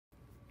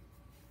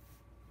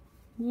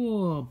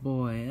Oh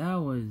boy, that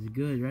was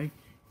good, right?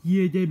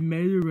 Yeah, that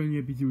Meta Run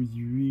episode was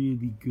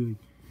really good.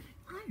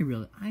 I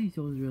thought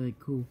it was really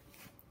cool.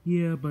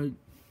 Yeah, but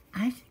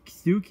I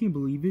still can't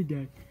believe it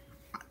that...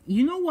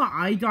 You know what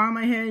I thought in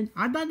my head?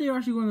 I thought they were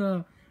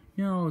actually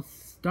gonna,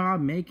 stop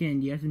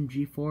making the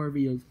SMG4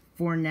 videos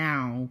for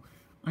now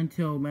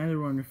until Meta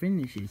Runner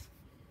finishes.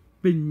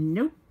 But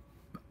nope.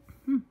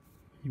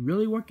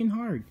 Really working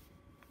hard.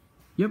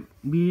 Yep,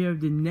 we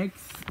have the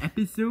next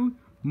episode,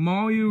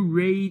 Mario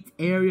Raids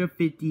Area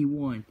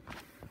 51.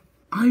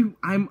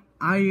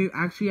 I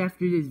actually,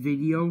 after this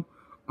video,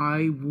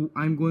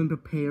 I'm going to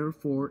prepare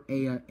for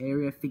a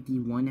Area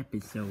 51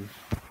 episode.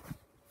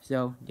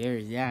 So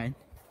there's that.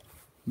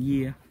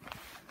 Yeah.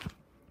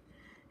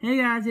 Hey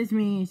guys, it's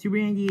me, Super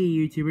Andy,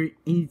 YouTuber,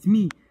 and it's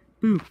me,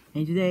 Boo.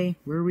 And today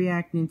we're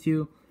reacting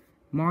to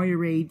Mario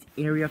Raids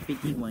Area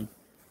 51.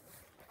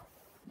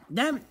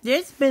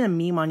 There's been a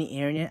meme on the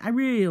internet. I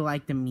really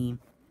like the meme.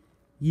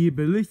 Yeah,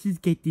 but let's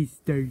just get this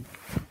started.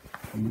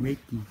 And make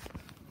this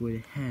what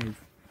it has.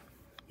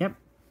 Yep.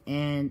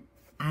 And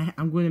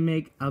I'm going to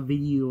make a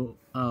video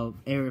of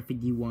Area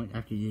 51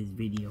 after this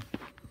video.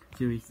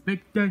 So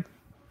expect that.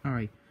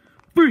 Alright.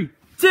 3,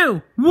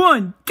 2,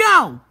 1, go!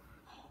 Oh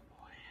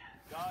boy.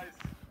 Guys,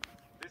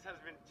 this has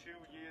been 2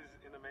 years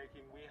in the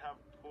making. We have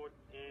put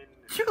in...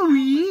 2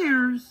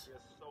 years? We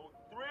are so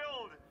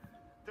thrilled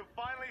to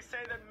finally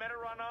say that Meta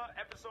Runner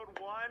Episode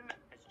 1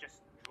 has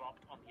just dropped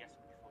on the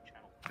SMG4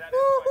 channel. That is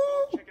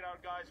right. Go check it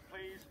out, guys,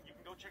 please. You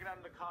can go check it out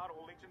in the card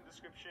or linked in the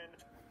description.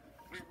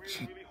 We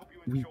really hope you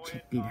enjoy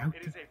it.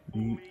 It is a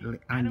fully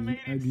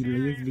animated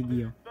series.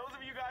 Video. Those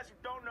of you guys who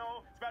don't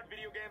know, it's about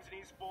video games and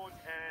esports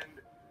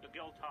and the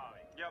girl tie.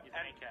 Yep,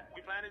 and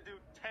we plan to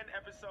do 10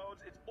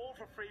 episodes. It's all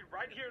for free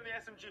right here on the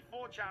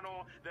SMG4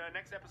 channel. The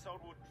next episode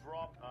will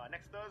drop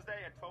next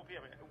Thursday at 12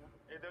 p.m.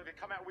 They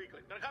come out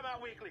weekly. They'll come out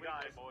weekly,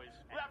 guys. Boys.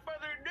 Without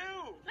further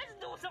ado, let's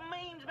do some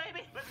memes,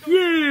 baby. Let's go.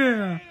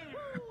 Yeah.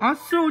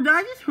 Also,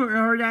 I just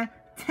heard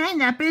that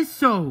 10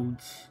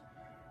 episodes.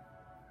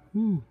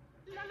 Ooh.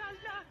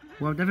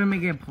 Well, definitely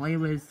make a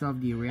playlist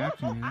of the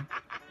reaction. Man.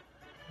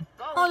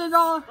 Oh, there's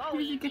all.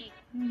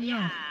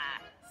 Yeah.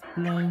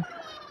 Explain.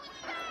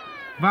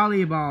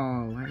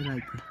 Volleyball. I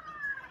like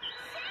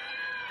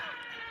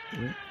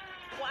it.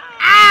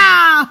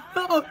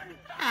 Ow!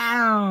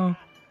 Ow!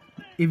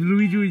 If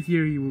Luigi was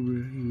here, he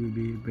would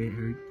be a bit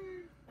hurt.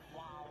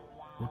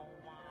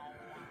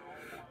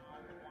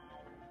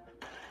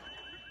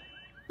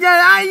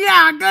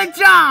 Yeah, good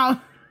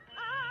job!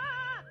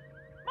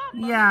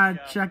 Yeah,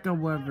 check out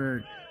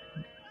whatever.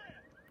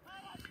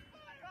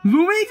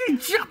 Luigi,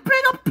 jump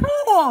in the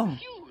pool!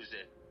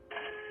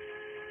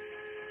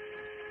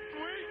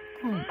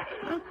 Oh.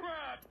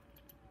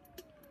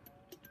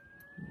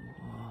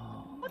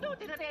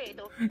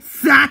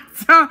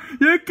 Santa!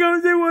 There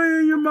comes the one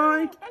in your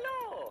mind!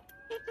 Hello!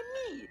 It's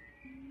me!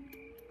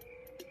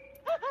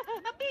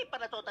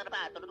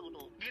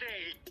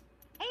 Great!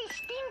 Hey,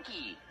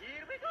 Stinky!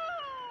 Here we go!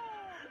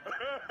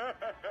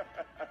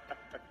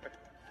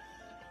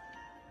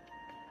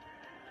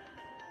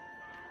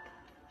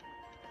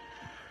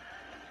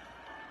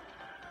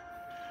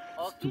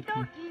 Okie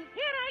dokie,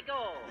 here I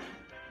go!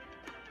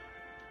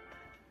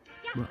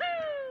 Yahoo!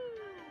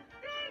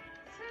 This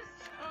is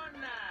so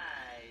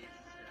nice!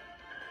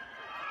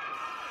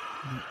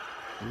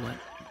 What?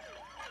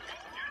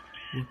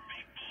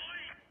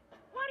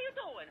 What are you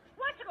doing?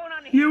 What's going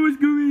on here? Yeah, what's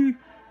going on?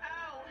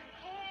 Oh,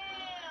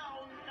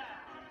 hell no!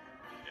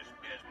 This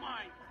is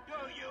mine. Do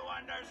you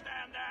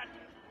understand that?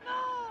 No!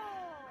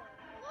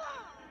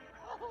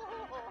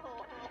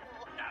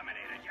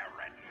 Dominated, you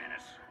red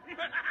menace.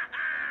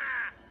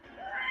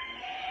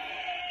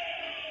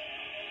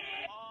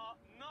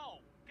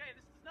 No. Okay,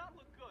 this does not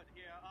look good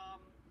here.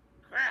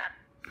 Crap.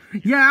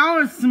 Yeah, I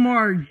was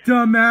smart,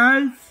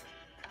 dumbass.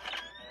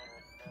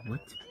 What?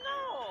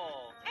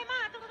 No! Hey, ma,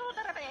 tutto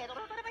ripeto,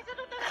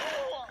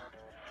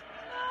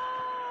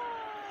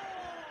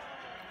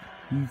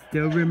 He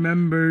still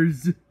remembers.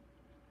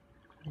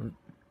 What?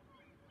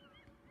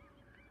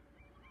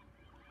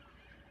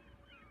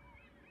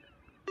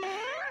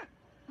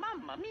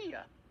 Mamma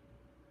mia!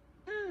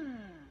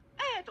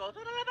 Eto,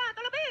 tutto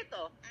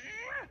lavato.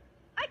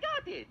 I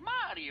got it!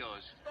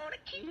 Mario's gonna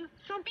kill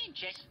some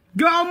bitches.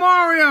 Go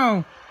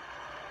Mario!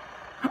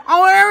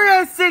 Oh,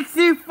 Area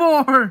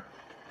 64!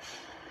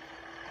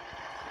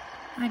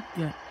 I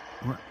got...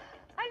 What?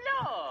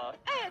 Hello!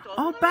 Eto,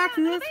 Oh, back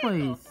to this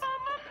place.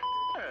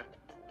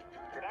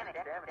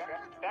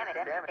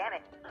 Damn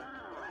it.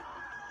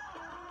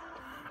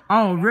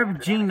 Oh, Rip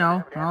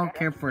Gino. I don't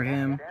care for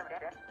him.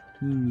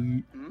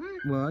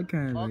 Well, I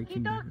kind of like Okie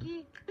him.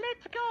 dokie,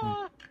 let's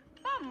go!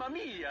 Mamma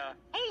mia!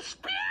 Hey,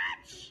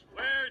 Spitch!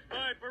 Where's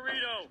my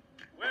burrito?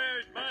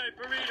 Where's my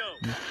burrito?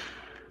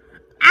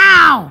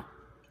 Ow!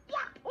 Yeah!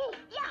 Oh,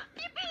 yeah!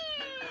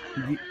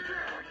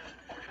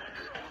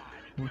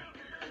 Yippee!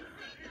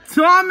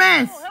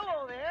 Thomas! Oh,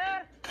 hello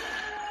there!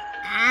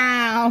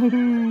 Ow!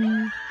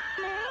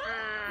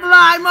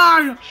 Fly,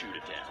 Mario! Shoot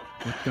it down.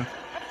 What the?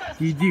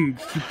 You do.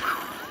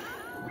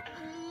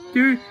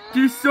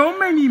 There's so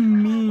many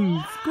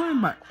memes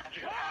going back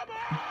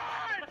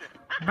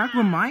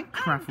when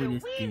Minecraft with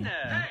this game.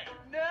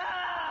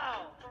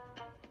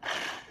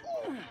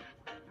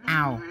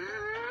 Ow.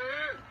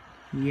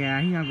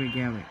 Yeah, he's not gonna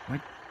get it.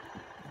 What?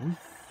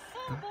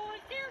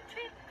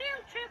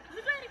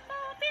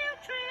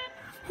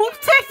 Who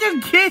takes their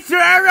kids to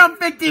Area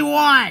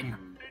 51?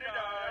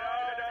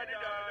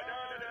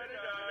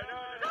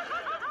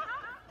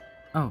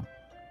 Oh.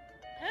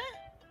 Huh?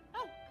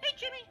 Oh, hey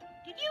Jimmy,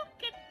 did you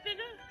get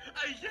bigger?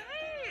 Yes!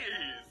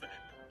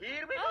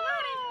 Here we go.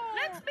 Alrighty,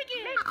 let's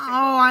begin.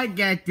 Oh, I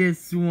get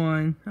this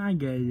one. I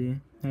get it.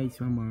 Nice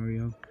one,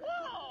 Mario.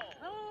 Whoa!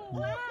 Oh,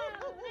 wow,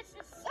 this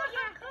is so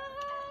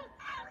cool.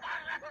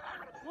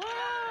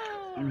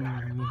 Whoa!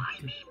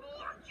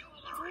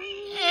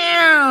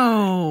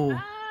 Ew!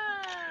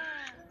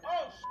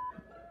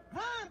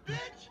 Run,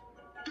 bitch!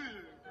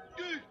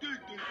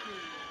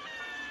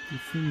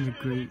 This is a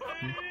great.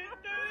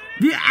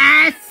 The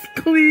ass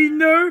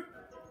cleaner.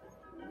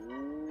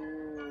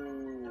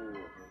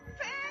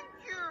 Thank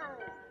you.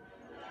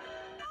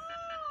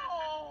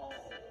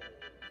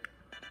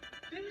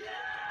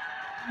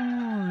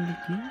 Oh, the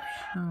gift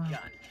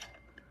shop.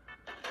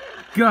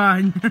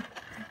 Gun.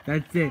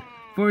 That's it.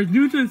 For his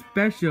neutral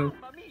special,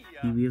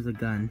 he wields a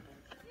gun.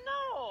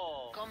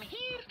 No! Come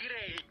here,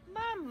 Great.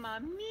 Mamma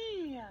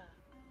mia!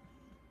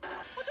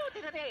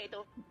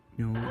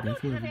 No,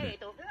 that's what it is.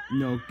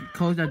 No,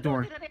 close that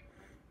door.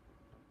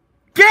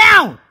 Get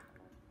out!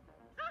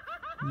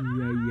 Yeah,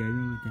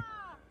 no,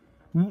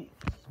 that.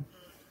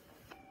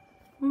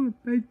 Oh,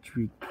 bad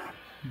trick.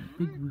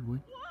 Big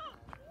one.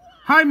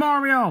 Hi,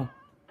 Mario!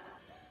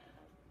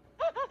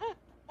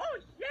 Oh,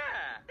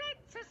 yeah!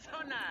 That's so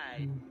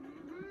nice!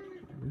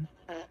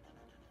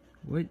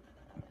 What?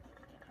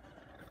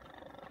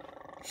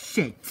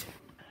 Shit.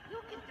 You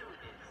can do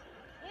this.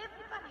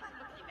 Everybody's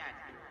looking at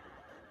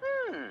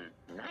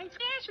you. Nice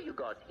castle you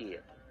got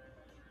here.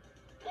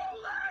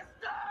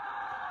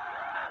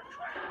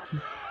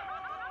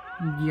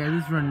 Yeah,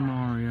 just run,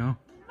 Mario.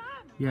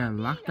 Yeah,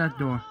 lock that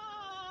door.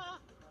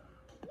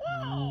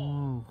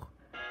 Oh.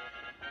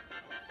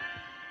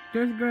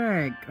 There's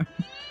Greg. Great!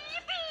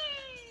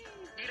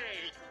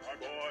 My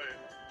boy!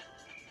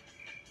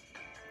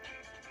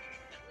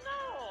 No!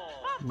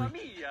 Mamma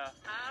mia!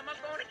 I'm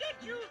gonna get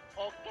you,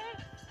 okay?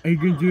 Are you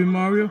gonna do it,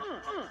 Mario?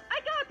 I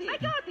got it! I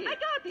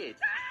got it!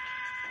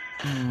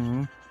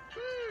 Oh.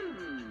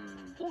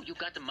 Oh, you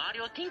got the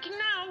Mario thinking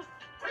now.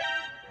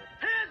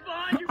 Hands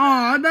behind you! Oh,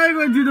 I thought you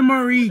were gonna do the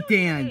Marie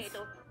dance.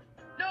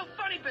 No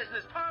funny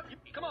business, punk!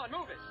 Come on,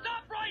 move it!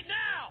 Stop right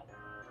now!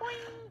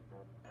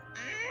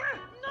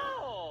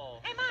 No!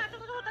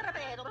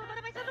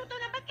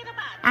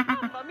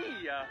 Mamma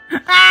mia!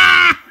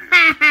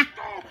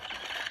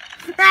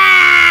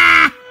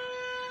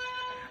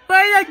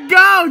 Way to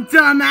go,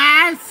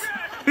 dumbass!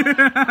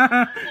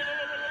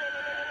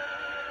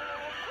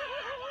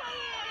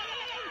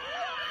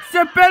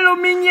 Sapelo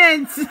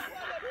minions!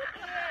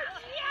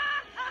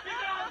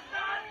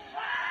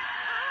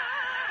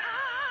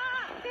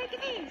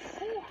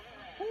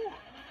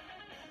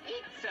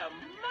 It's a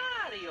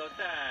Mario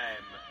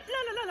time! La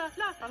la la la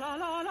la la la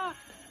la la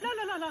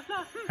la la la la.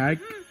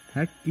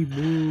 Hacky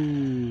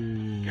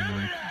boo!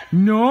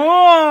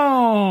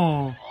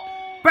 No!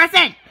 Press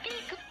it!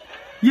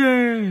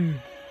 Yay!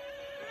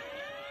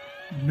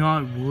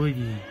 Not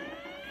Woody.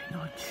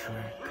 Not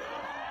Shrek.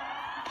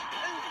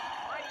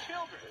 My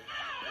children!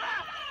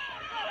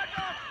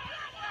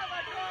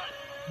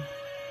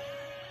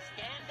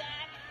 Stand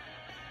back!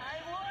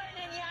 I'm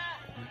warning ya!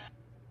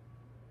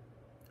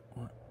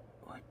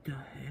 What the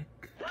heck?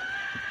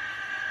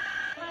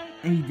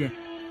 Hey,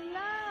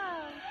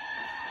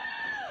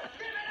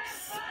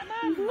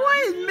 what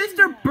is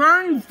Mr.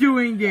 Burns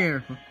doing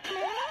there?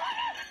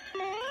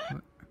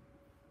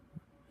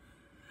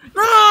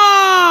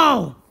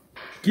 No!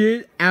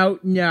 Get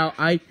out now.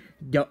 I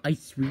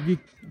swear to...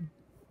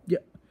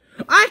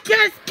 I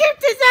can't skip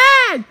this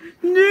ad!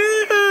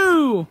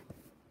 No!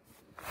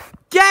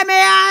 Get me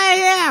out of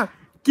here!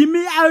 Get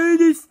me out of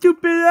this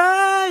stupid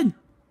ad!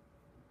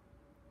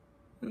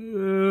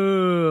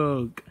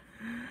 Ugh.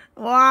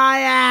 Why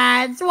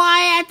ads? Why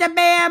have to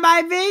ban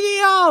my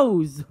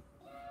videos?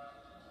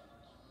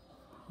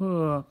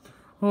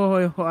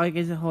 I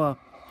guess,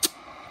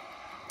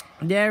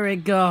 there we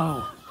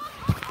go.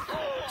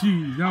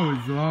 Jeez, that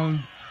was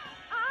long.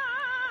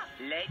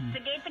 Let's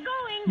get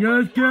going. Yeah,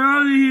 let's get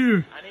out of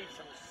here. I need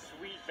some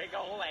sweet big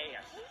ol'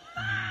 ass.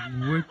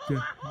 What the?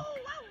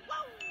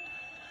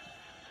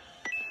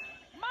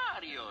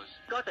 Mario's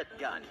got a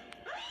gun.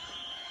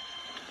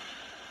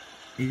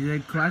 Is it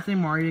a classic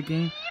Mario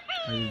game?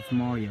 Or is it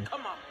Mario?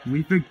 Come on.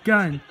 With a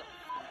gun.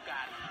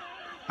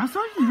 I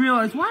started to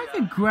realize, why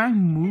doesn't Greg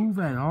move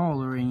at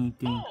all or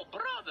anything? Oh,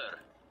 brother.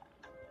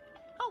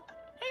 Oh,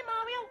 hey,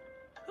 Mario.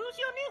 Who's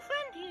your new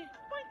friend here?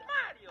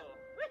 Mario.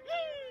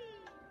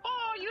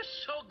 Oh, you're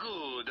so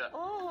good.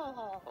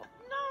 Oh,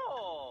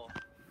 no.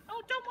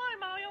 Oh, don't worry,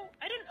 Mario.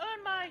 I didn't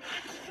earn my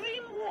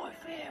extreme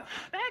warfare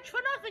badge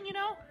for nothing, you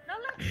know. Now,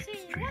 let's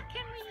see. What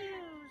can we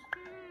use?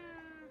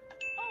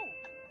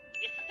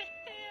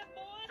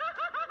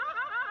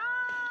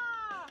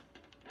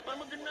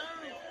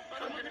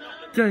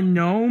 The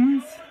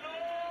gnomes?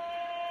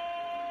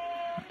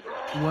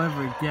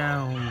 Whatever,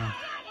 down.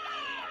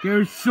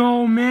 There's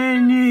so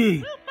many!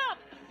 Group up!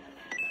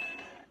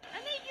 I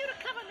need you to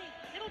cover me.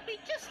 It'll be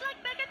just like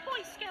back at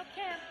Boy Scout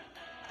camp.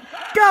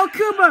 Go,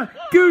 Kuma!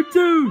 Go,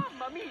 too!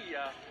 Mamma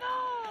mia! No!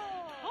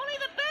 Only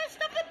the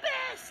best of the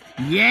best!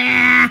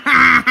 Yeah!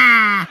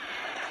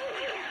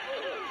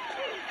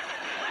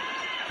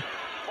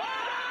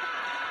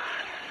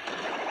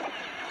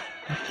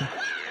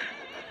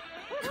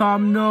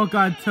 Tom Nook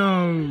got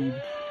towed.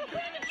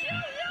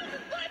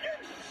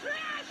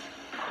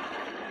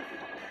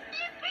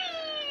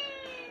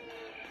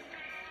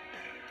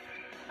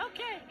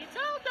 Okay, it's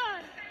all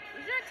done.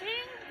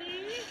 Presenting the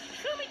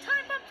Show Me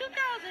Time Bomb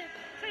 2000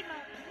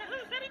 trademark. Now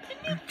who's ready to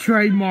nuke?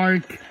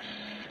 Trademark. Go,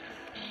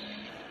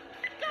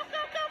 go,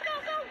 go, go,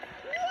 go!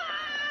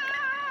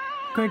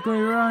 Wow!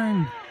 Quickly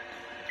run.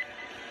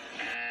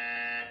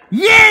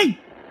 Yay!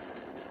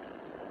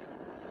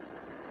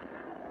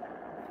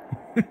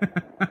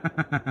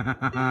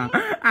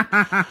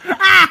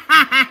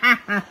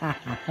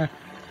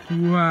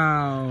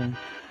 Wow.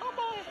 Oh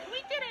boy, we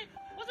did it!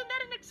 Wasn't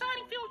that an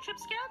exciting field trip,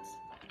 Scouts?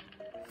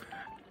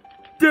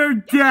 They're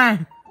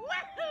dead.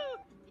 Woohoo!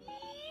 Yeah!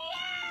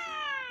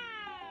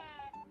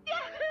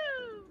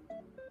 Yahoo!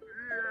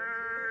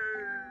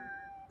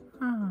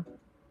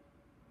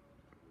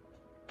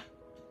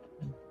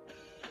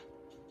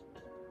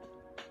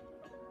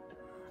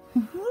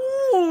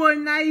 Ooh, a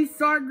nice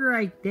song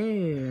right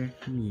there.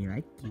 Me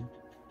like you.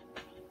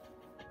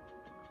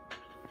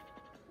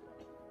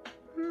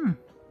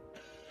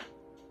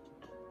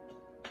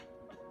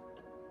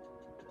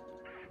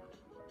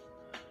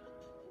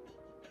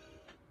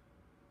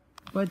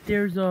 But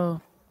there's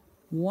a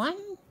one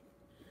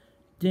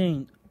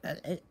thing.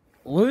 It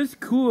was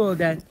cool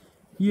that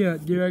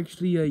they're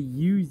actually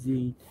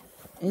using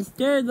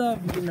instead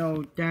of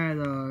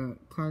that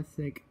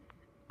classic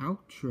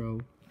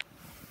outro.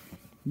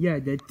 Yeah,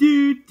 the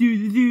do do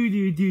do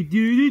do do do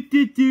do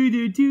do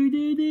do do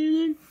do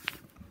do.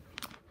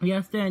 You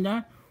understand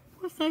that?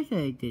 What's I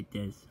say I did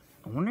this?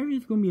 I wonder if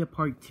it's gonna be a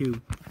part 2.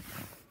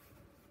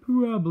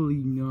 Probably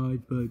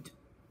not, but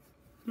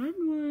that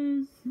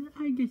was,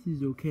 I guess,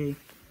 is okay.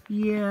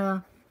 Yeah,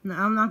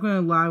 I'm not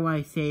gonna lie when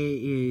I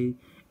say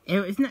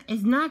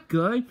it's not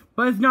good,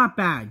 but it's not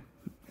bad.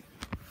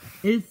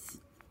 I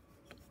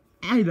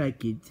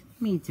like it.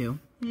 Me too.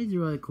 It's a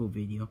really cool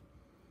video.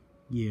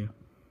 Yeah.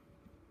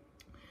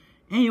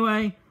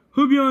 Anyway,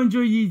 hope you all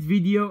enjoyed this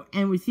video,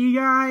 and we'll see you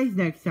guys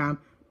next time.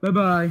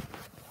 Bye-bye.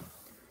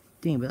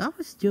 Dang, but that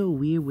was still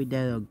weird with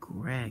that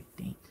Greg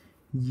thing.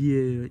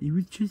 Yeah, it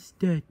was just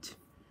that.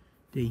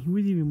 Dang, he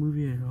wasn't even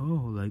moving at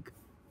all. Like,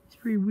 it's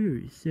pretty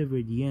weird, except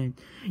for the end.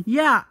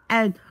 Yeah,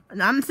 and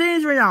I'm saying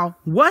this right now.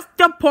 What's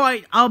the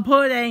point of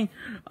putting,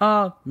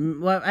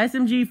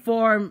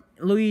 SMG4,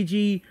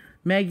 Luigi,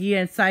 Maggie,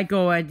 and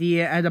Psycho at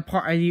the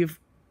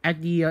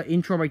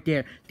intro right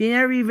there? They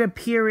never even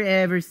appeared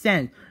ever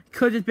since.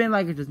 Could have been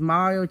like just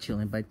Mario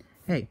chilling, but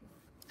hey,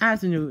 I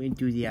have some new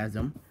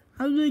enthusiasm.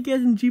 I was really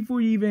guessing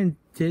G4 even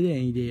did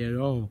anything at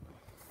all.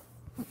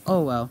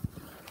 Oh well.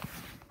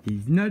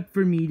 It's not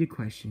for me to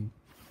question.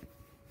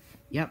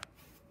 Yep.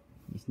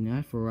 It's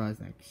not for us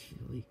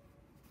actually.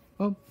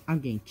 Oh,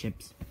 I'm getting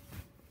chips.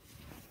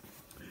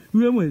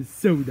 I want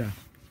soda.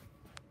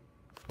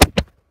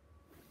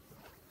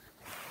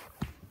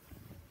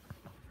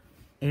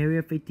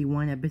 Area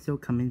 51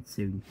 episode coming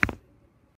soon.